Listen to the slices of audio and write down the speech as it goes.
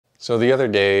So the other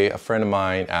day, a friend of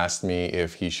mine asked me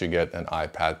if he should get an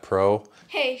iPad Pro.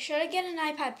 Hey, should I get an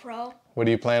iPad Pro? What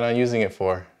do you plan on using it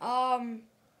for?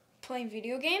 Playing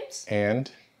video games, And?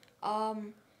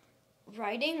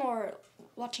 writing or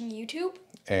watching YouTube,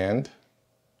 And?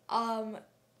 um,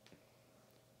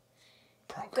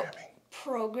 Programming.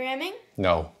 programming.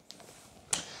 No.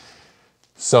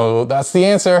 So that's the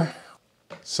answer.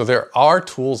 So there are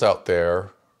tools out there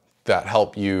that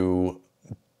help you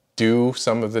do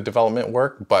some of the development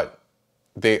work, but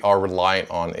they are reliant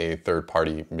on a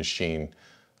third-party machine.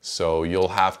 So you'll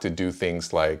have to do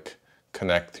things like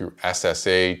connect through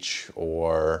SSH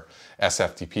or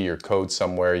SFTP your code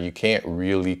somewhere. You can't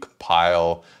really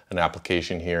compile an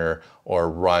application here or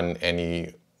run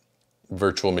any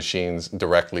virtual machines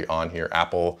directly on here.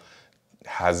 Apple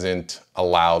hasn't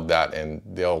allowed that, and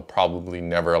they'll probably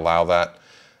never allow that.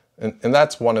 And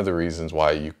that's one of the reasons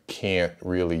why you can't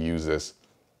really use this.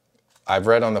 I've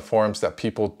read on the forums that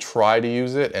people try to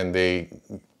use it and they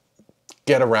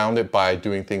get around it by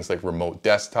doing things like remote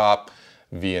desktop,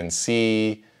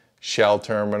 VNC, shell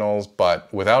terminals, but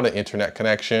without an internet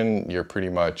connection, you're pretty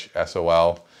much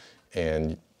SOL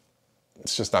and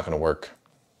it's just not going to work.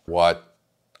 What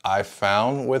I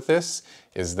found with this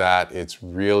is that it's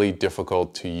really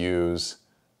difficult to use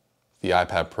the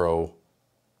iPad Pro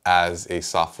as a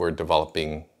software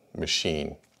developing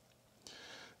machine.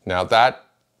 Now that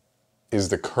is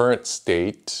the current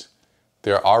state.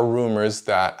 There are rumors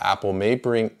that Apple may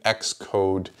bring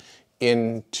Xcode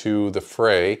into the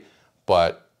fray,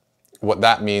 but what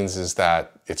that means is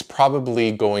that it's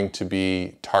probably going to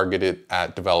be targeted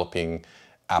at developing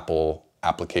Apple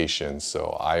applications.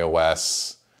 So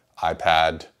iOS,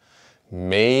 iPad,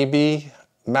 maybe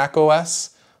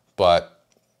macOS, but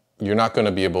you're not going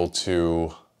to be able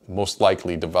to most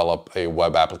likely develop a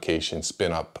web application,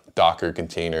 spin up Docker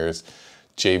containers,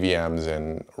 JVMs,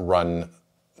 and run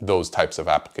those types of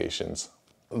applications.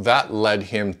 That led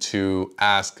him to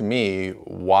ask me,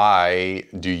 why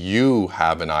do you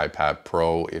have an iPad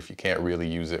Pro if you can't really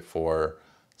use it for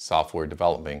software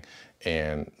developing?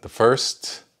 And the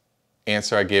first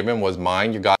answer I gave him was,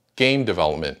 mine, you got game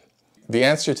development. The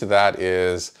answer to that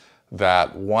is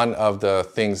that one of the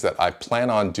things that I plan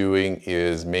on doing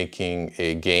is making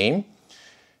a game.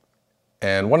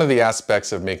 And one of the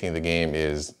aspects of making the game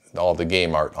is all the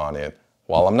game art on it.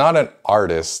 While I'm not an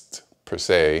artist per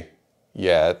se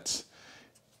yet,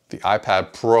 the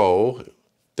iPad Pro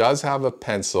does have a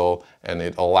pencil and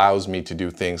it allows me to do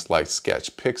things like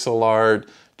sketch pixel art,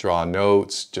 draw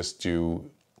notes, just do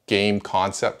game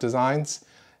concept designs.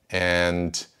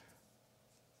 And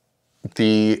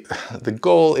the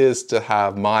goal is to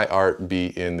have my art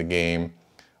be in the game,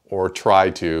 or try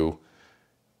to.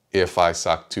 If I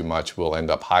suck too much, we'll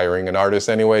end up hiring an artist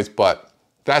anyways, but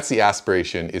that's the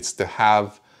aspiration. It's to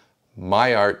have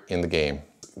my art in the game.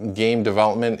 Game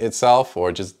development itself,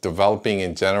 or just developing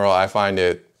in general, I find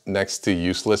it next to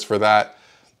useless for that.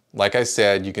 Like I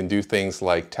said, you can do things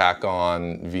like tack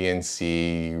on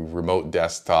VNC, remote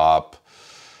desktop,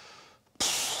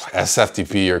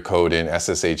 SFTP your code in,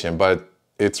 SSH in, but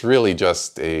it's really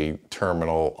just a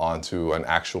terminal onto an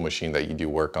actual machine that you do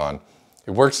work on.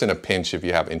 It works in a pinch if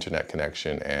you have internet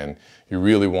connection and you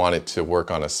really want it to work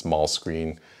on a small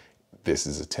screen. This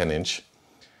is a 10-inch,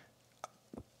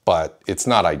 but it's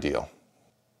not ideal.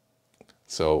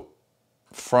 So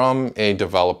from a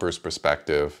developer's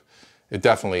perspective, it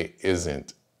definitely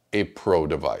isn't a pro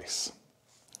device.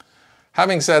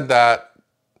 Having said that,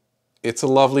 it's a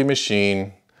lovely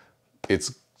machine.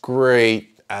 It's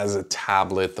great as a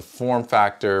tablet. The form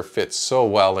factor fits so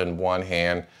well in one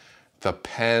hand. The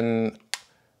pen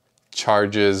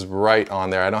charges right on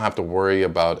there. I don't have to worry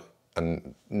about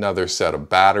another set of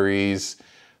batteries.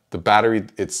 The battery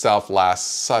itself lasts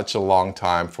such a long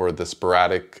time for the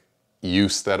sporadic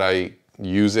use that I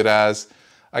use it as.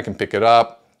 I can pick it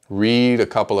up, read a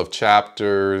couple of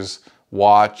chapters,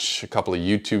 watch a couple of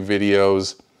YouTube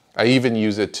videos. I even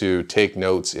use it to take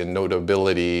notes in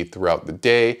Notability throughout the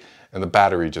day, and the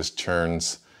battery just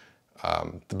churns.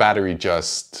 The battery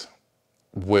just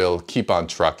will keep on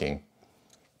trucking.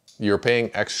 You're paying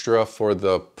extra for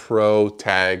the Pro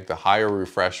tag, the higher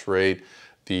refresh rate,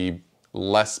 the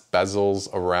less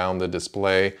bezels around the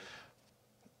display.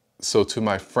 So to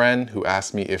my friend who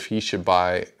asked me if he should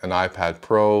buy an iPad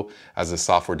Pro as a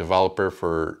software developer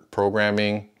for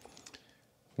programming,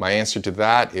 my answer to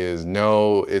that is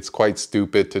no. It's quite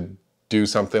stupid to do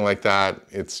something like that.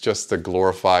 It's just a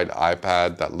glorified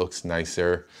iPad that looks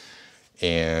nicer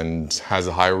and has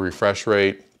a higher refresh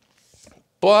rate.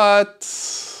 But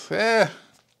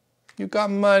you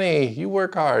got money, you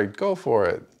work hard, go for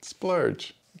it,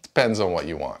 splurge. It depends on what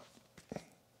you want.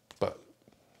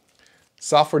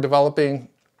 Software developing,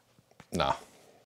 nah.